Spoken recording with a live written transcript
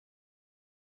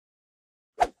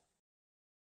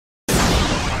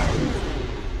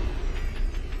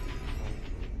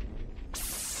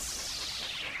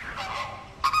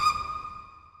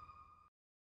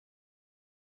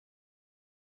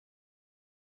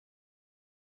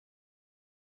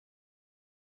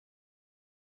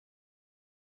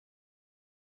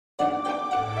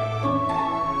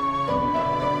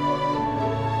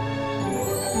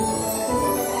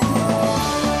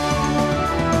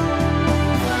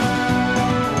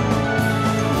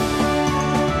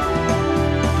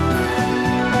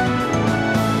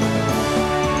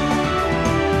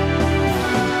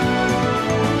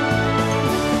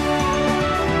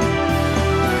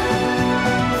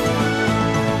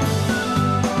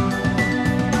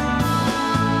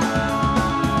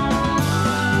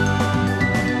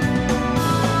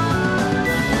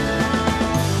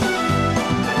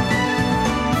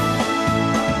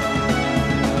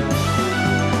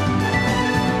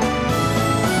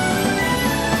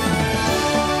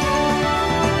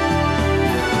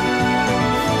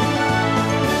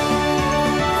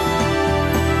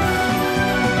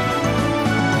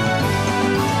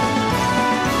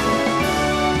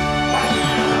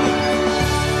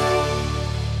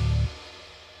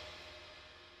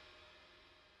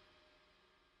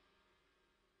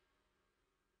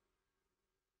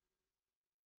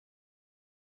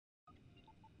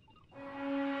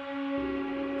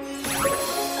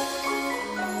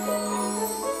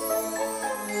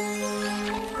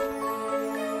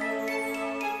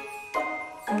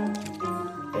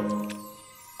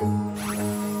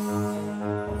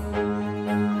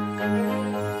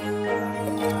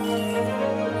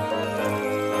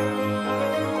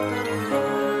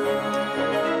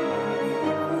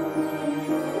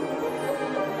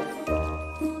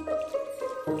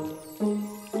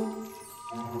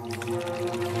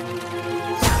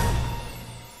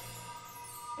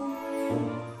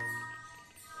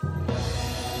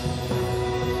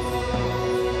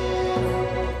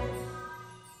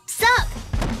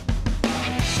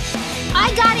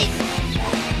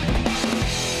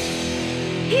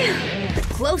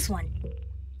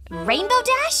Rainbow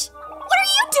Dash? What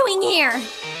are you doing here?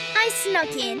 I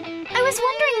snuck in. I was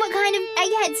wondering what kind of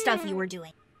egghead stuff you were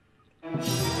doing.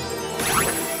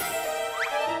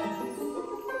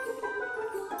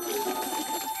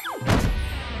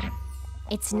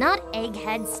 It's not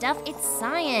egghead stuff, it's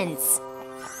science.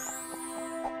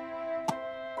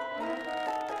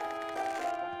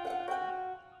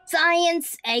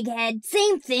 Science, egghead,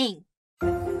 same thing.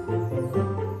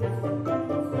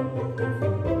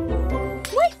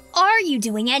 What are you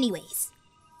doing anyways?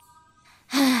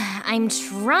 I'm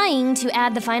trying to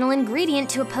add the final ingredient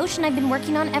to a potion I've been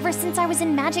working on ever since I was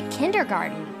in magic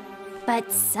kindergarten.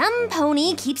 But some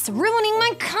pony keeps ruining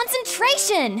my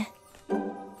concentration!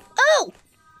 Oh!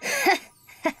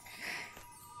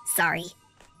 Sorry.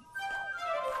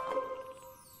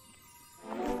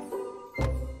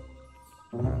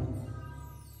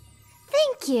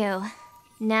 Thank you.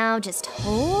 Now just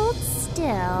hold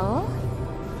still.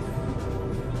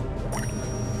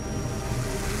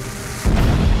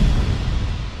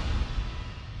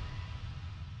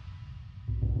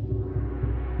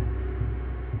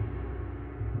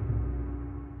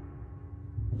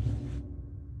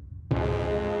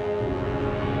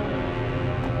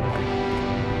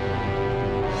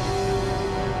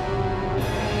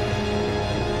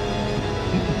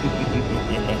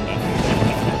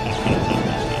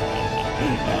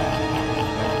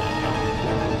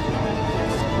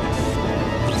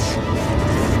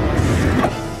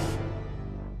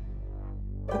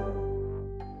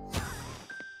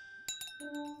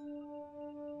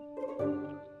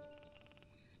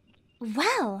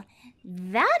 Well,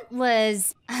 that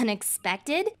was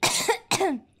unexpected.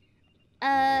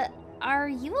 Are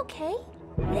you okay?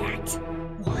 That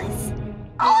was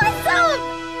awesome!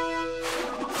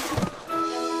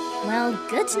 Well,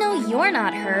 good to know you're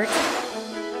not hurt.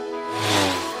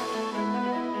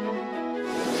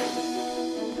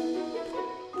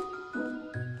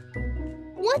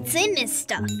 What's in this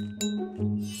stuff?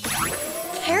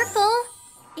 Careful!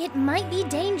 It might be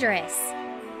dangerous.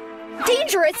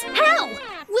 Dangerous? How?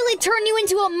 Will it turn you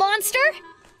into a monster?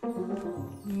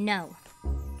 No.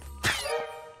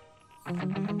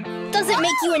 Does it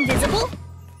make you invisible?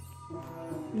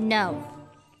 No.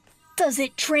 Does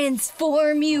it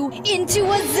transform you into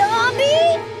a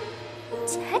zombie?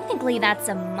 Technically, that's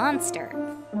a monster.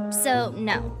 So,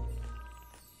 no.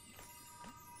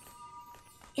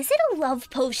 Is it a love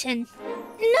potion?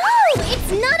 No!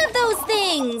 It's none of those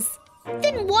things!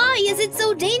 Then why is it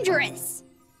so dangerous?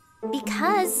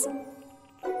 Because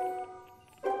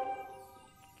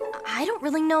I don't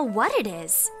really know what it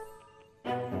is.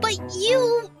 But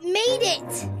you made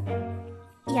it!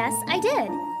 Yes, I did.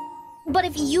 But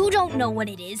if you don't know what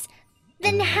it is,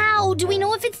 then how do we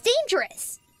know if it's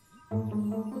dangerous?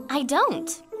 I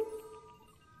don't.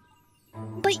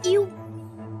 But you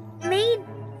made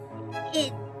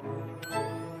it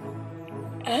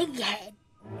egghead.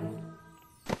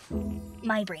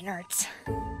 My brain hurts.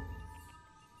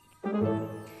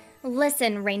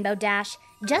 Listen, Rainbow Dash,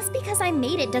 just because I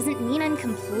made it doesn't mean I'm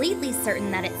completely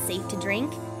certain that it's safe to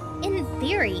drink. In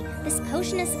theory, this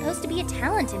potion is supposed to be a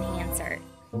talent enhancer.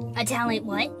 A talent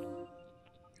what?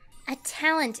 A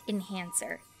talent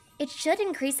enhancer. It should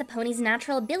increase a pony's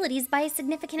natural abilities by a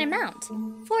significant amount.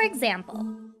 For example,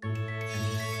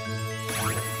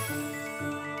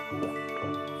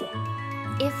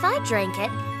 if I drank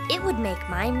it, it would make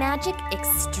my magic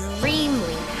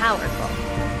extremely powerful.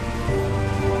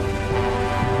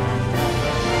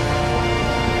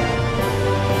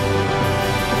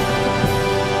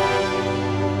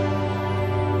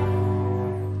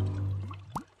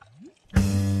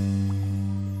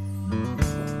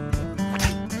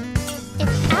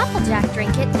 Applejack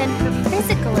drank it, then her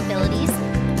physical abilities,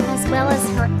 as well as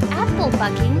her apple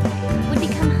bucking, would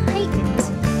become heightened.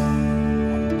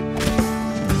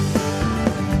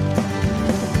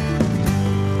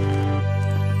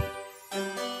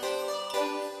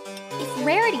 If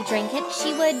Rarity drank it,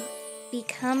 she would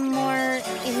become more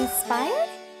inspired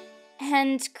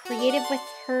and creative with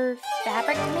her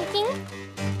fabric making.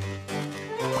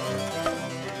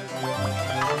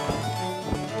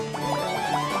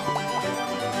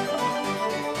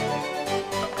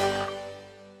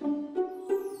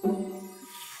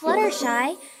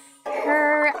 Fluttershy,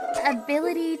 her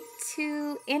ability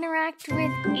to interact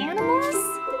with animals?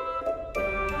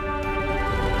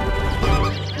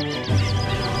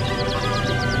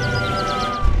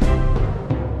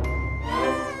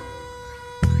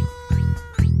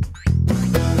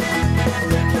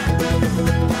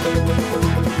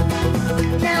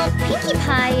 Now, Pinkie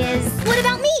Pie is... What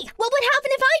about me? What would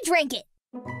happen if I drank it?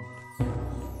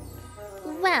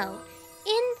 Well,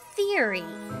 in theory,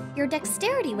 Your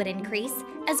dexterity would increase,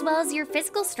 as well as your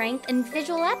physical strength and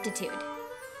visual aptitude.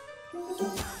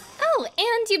 Oh,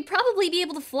 and you'd probably be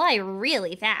able to fly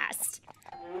really fast.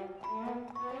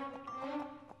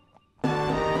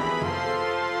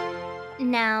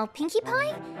 Now, Pinkie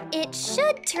Pie, it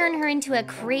should turn her into a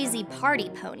crazy party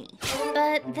pony.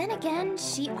 But then again,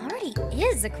 she already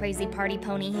is a crazy party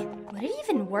pony. Would it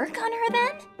even work on her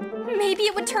then? Maybe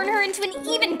it would turn her into an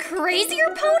even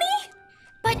crazier pony?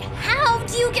 But how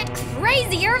do you get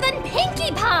crazier than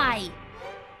Pinkie Pie?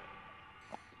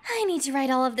 I need to write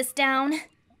all of this down.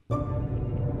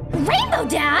 Rainbow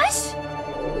Dash?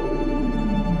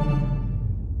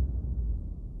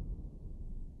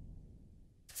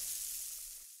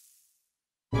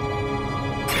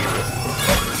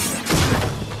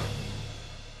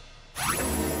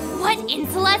 What in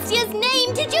Celestia's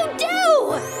name did you do?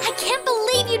 I can't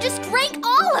believe you just drank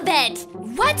all of it!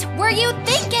 What were you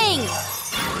thinking?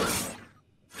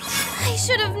 I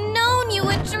should have known you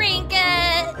would drink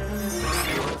it.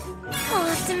 I'll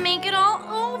have to make it all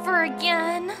over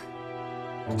again.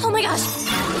 Oh my gosh,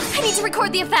 I need to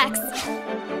record the effects.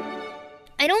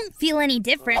 I don't feel any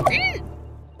different. Hey,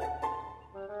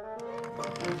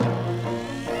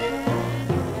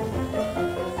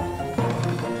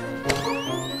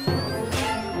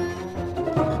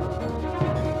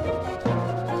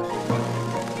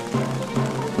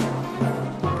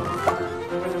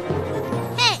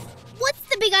 what's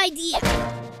the big idea?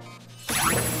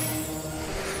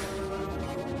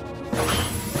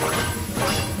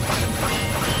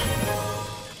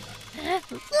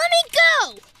 Let me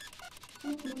go!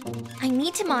 I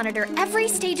need to monitor every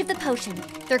stage of the potion.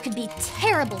 There could be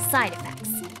terrible side effects.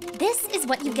 This is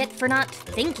what you get for not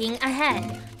thinking ahead.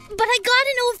 But I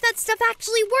gotta know if that stuff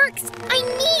actually works. I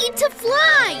need to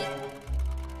fly!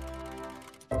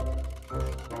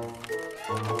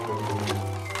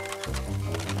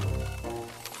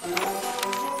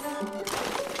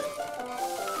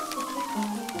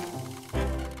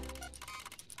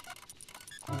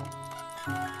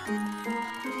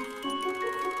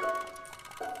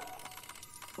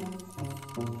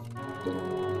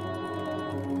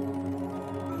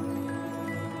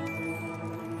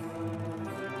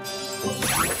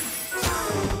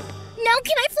 Now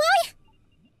can I fly?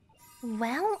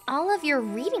 Well, all of your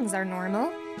readings are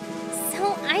normal.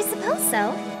 So I suppose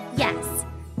so, yes.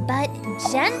 But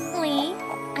gently.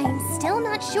 I'm still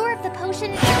not sure if the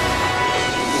potion...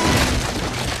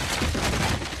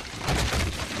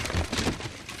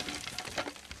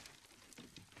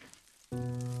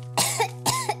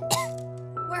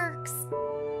 works.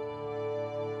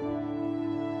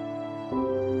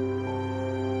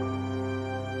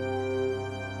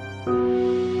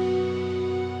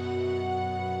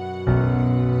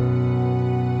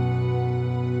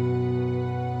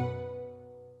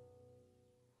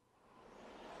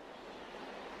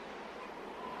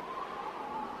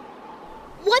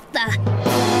 What the?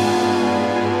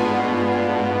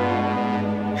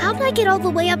 How did I get all the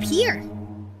way up here?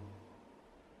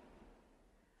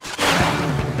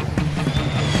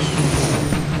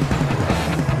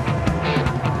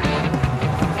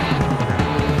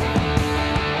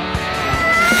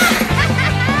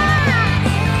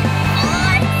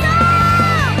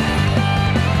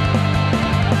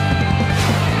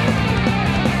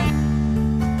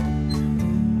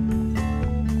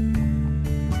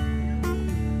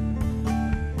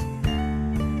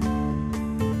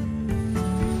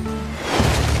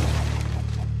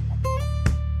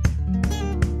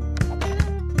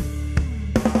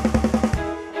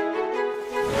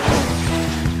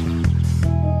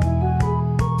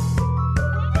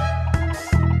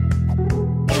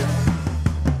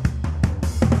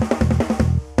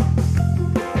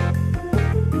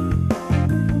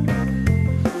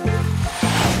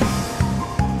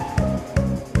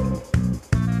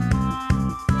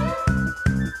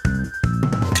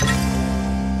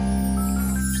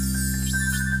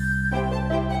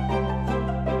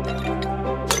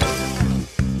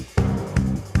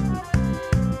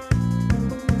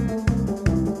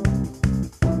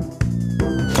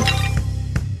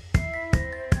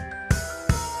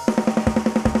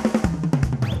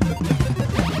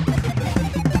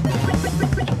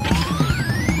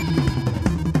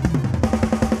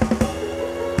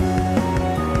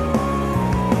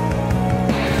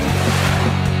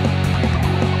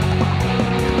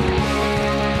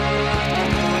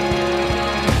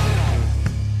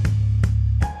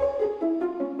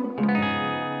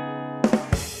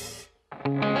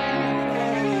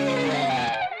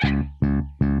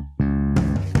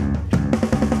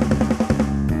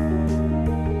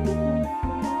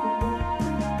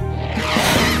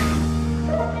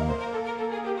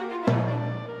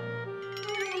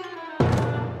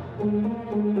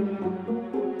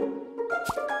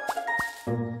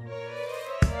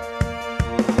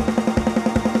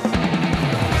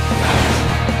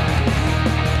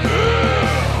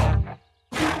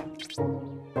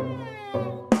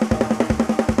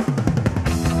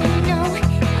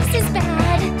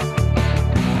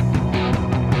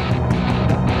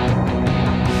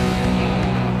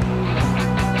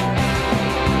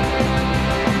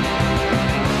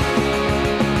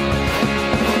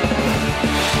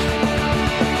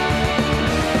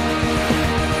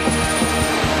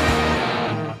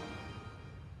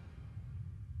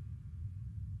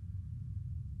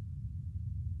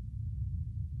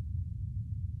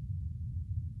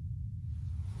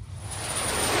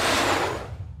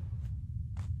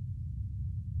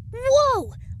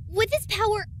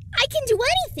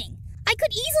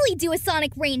 do a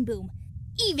sonic rainboom.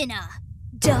 Even a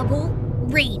double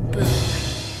rainboom.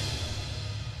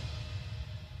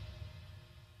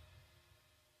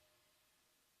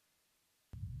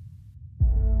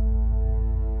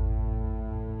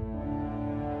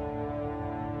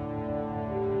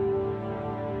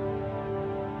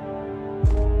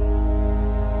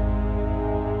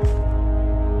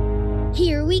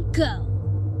 Here we go.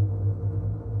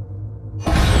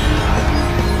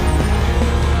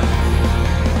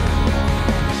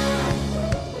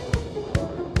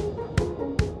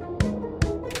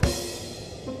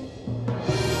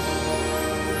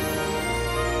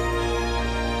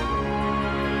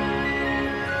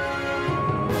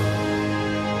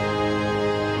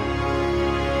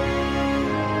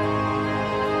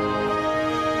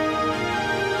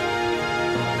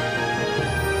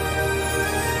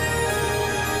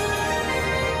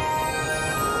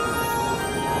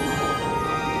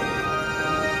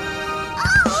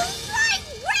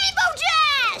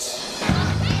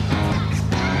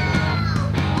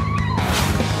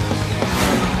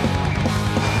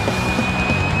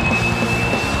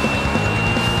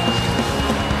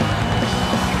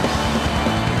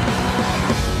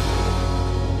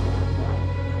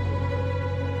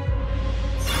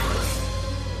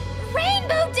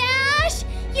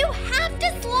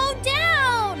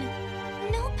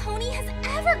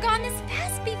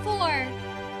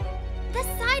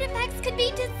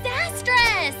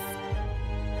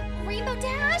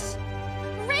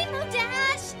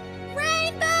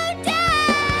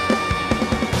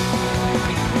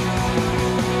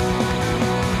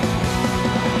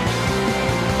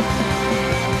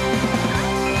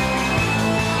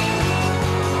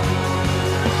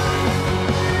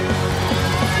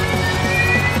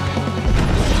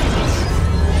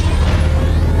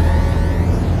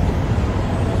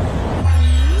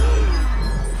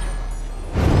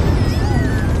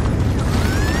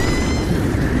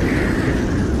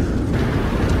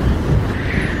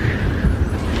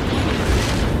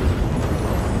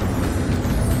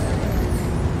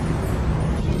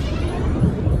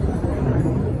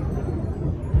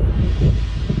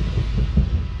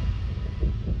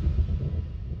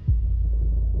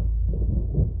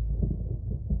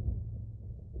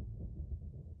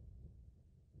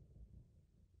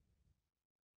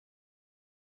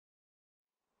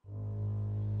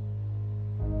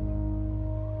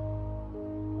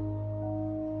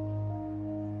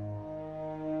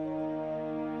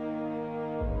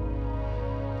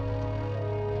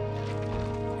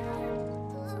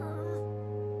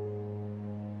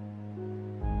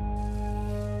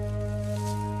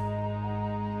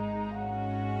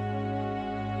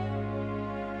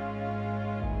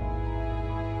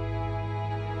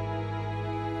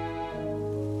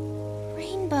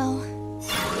 Rainbow.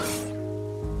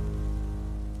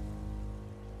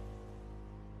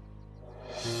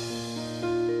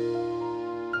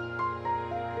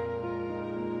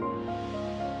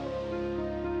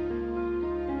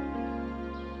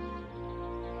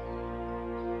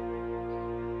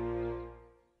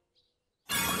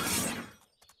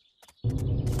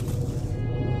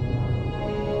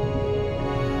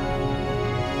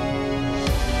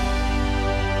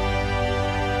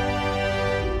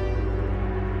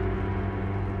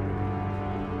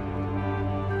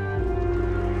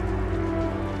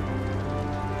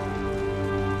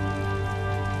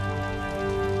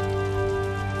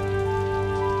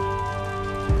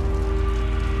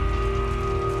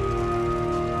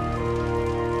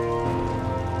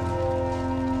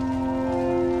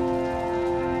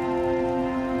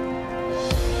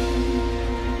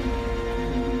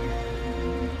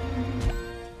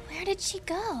 Where did she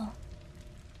go?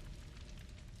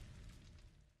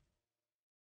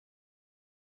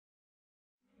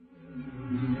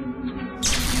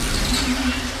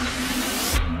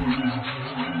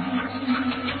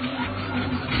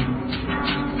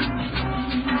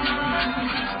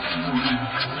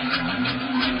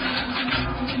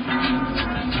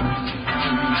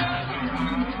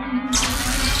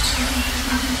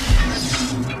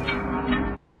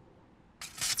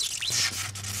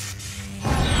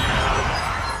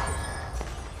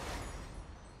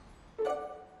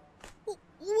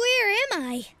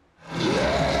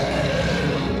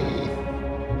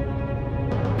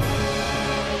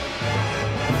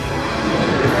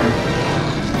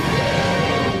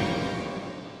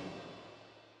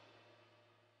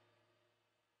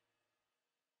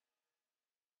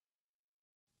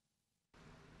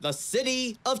 The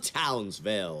city of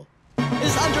Townsville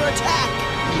is under attack!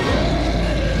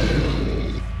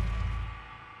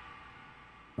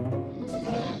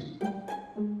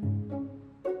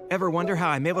 Ever wonder how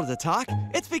I'm able to talk?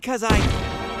 It's because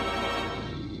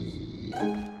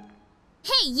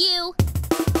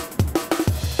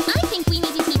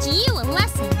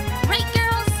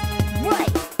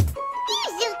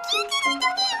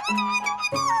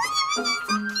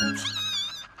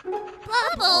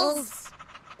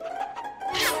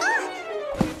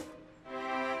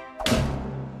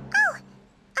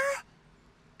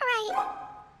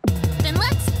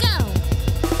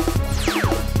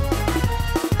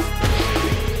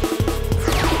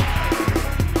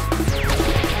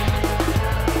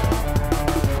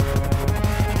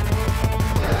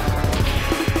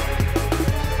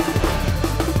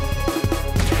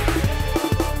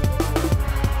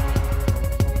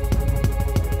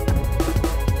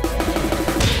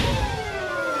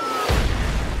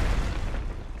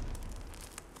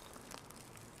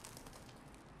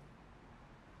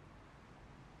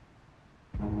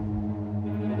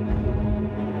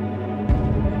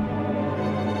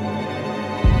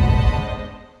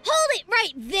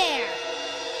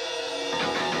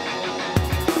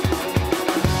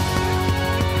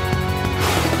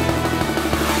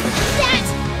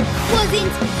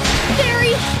wasn't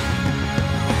very...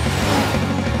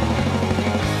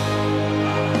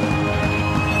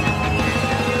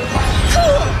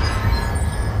 cool!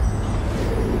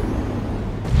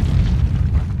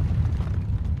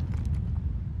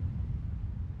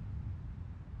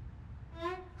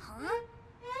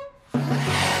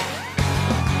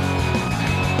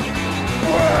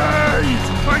 Wait!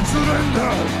 I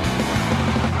surrender!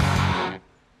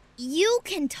 You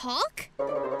can talk?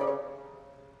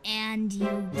 And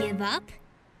you give up?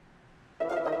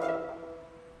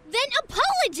 Then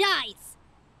apologize!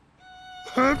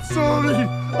 I'm sorry!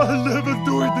 I'll never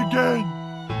do it again!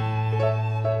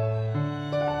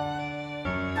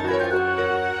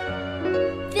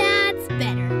 That's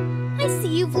better. I see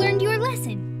you've learned your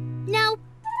lesson. Now,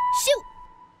 shoot!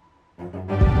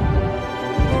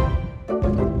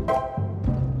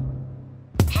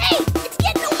 Hey! It's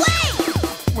getting away!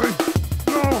 Wait!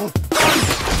 No!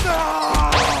 No!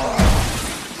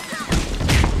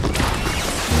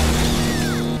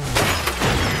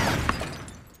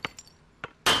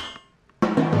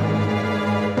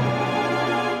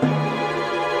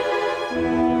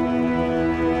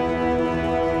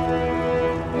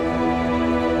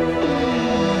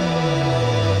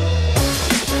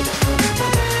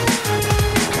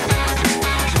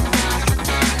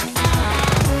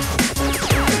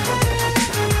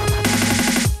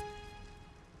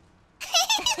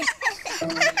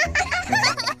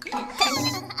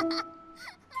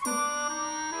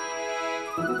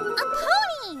 A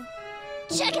pony!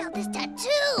 Check out this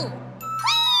tattoo!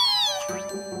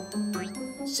 Whee!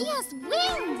 She has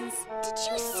wings! Did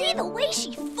you see the way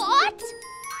she fought?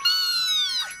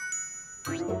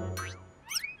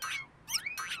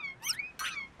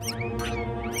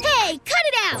 Hey, cut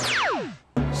it out!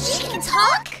 She can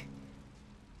talk?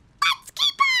 Let's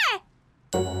keep her!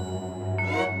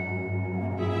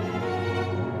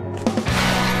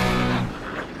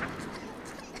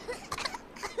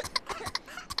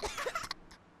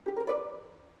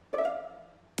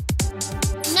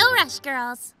 No rush,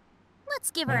 girls.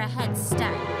 Let's give her a head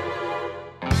start.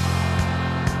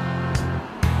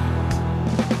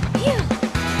 Phew!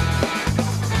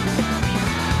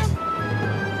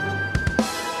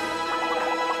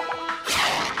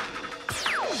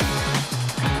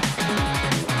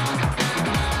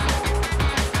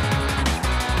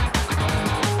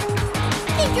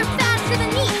 Think you're faster than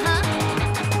me, huh?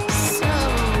 So,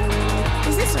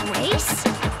 is this a race?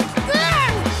 Grr!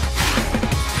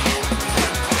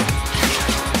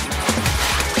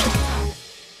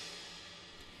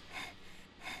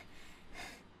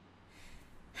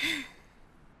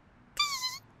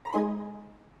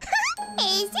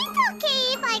 Is it okay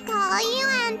if I call you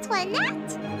Antoinette?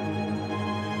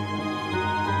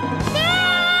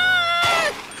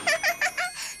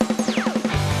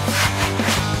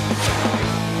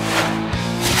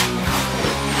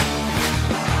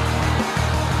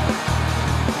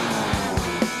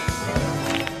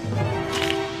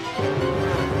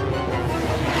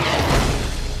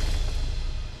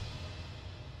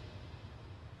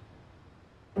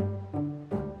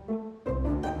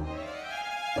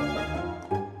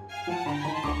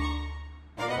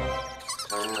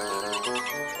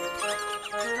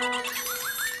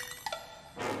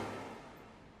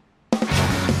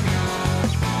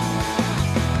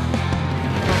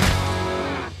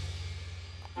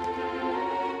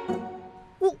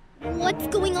 What's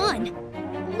going on?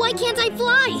 Why can't I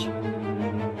fly?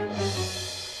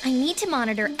 I need to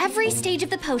monitor every stage of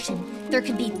the potion. There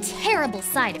could be terrible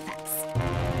side effects.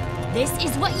 This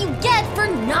is what you get for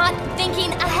not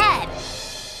thinking ahead.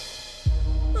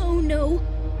 Oh no.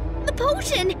 The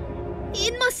potion!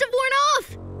 It must have worn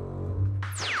off!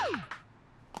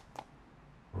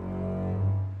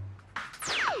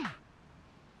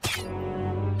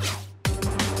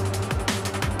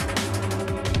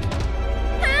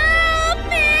 Help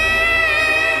me!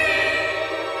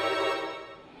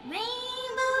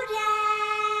 Rainbow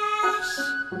Dash!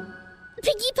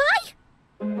 Piggy Pie?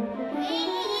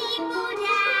 Rainbow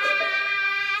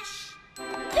Dash!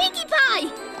 Piggy Pie!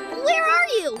 Where are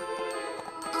you?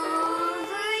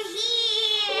 Over here!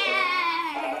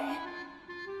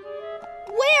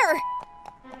 Where?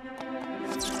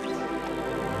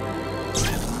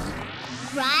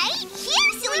 Right here,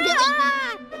 silly Billy!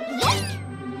 Yoink!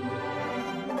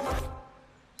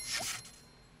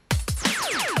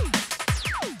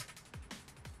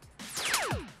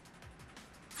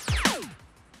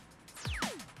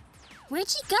 Where'd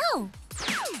she go?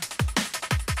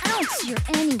 I don't see her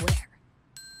anywhere.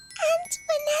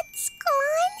 Antoinette's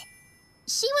gone?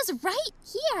 She was right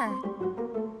here.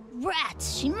 Rats,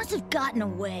 she must have gotten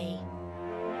away.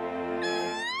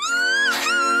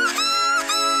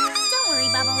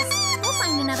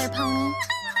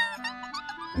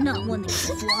 not one that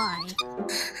can fly.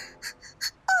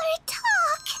 Or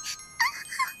talk.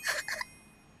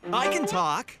 I can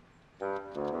talk.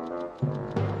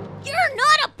 You're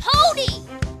not a pony!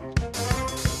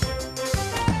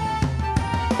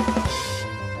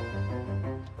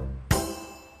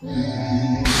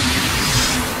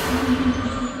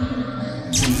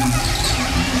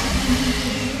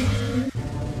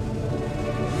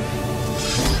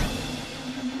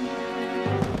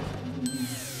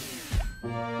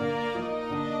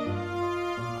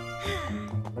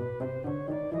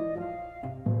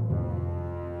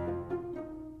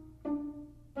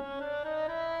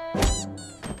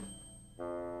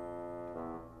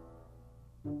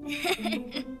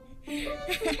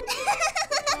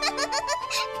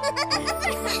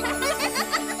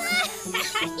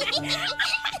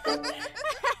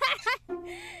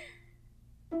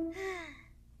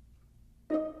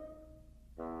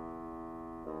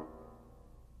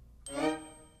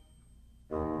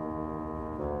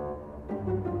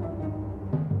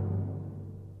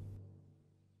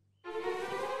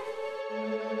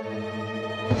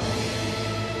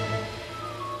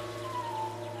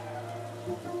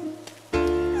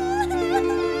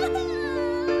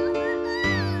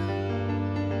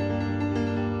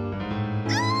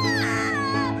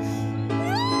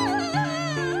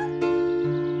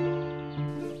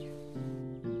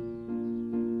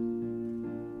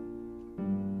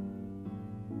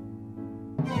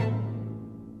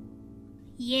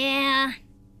 Yeah,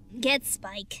 get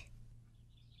Spike.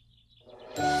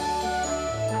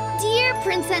 Dear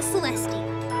Princess Celestia,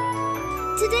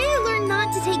 today I learned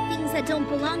not to take things that don't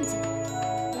belong to me.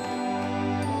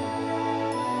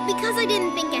 Because I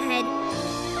didn't think ahead,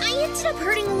 I ended up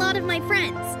hurting a lot of my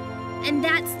friends. And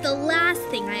that's the last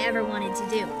thing I ever wanted to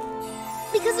do.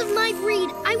 Because of my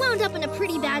greed, I wound up in a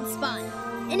pretty bad spot.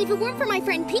 And if it weren't for my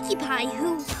friend Pinkie Pie,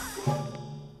 who...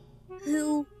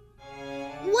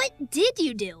 What did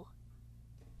you do?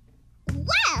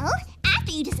 Well,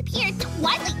 after you disappeared,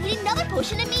 Twilight made another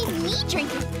potion and made me drink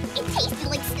it. It tasted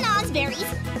like snozberries.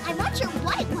 I'm not sure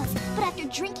what it was, but after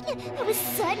drinking it, I was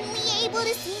suddenly able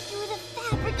to see through the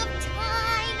fabric of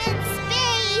time and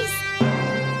space.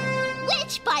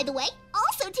 Which, by the way,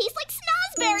 also tastes like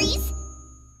snozberries.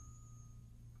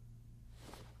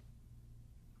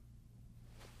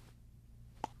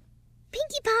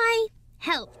 Pinkie Pie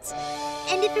helped.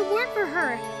 And if it weren't for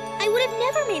her, I would have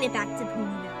never made it back to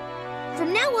Ponyville.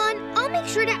 From now on, I'll make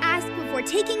sure to ask before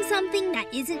taking something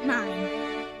that isn't mine.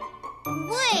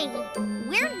 Wait,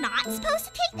 we're not supposed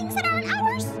to take things that aren't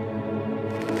ours?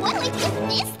 What'll I take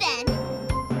this then?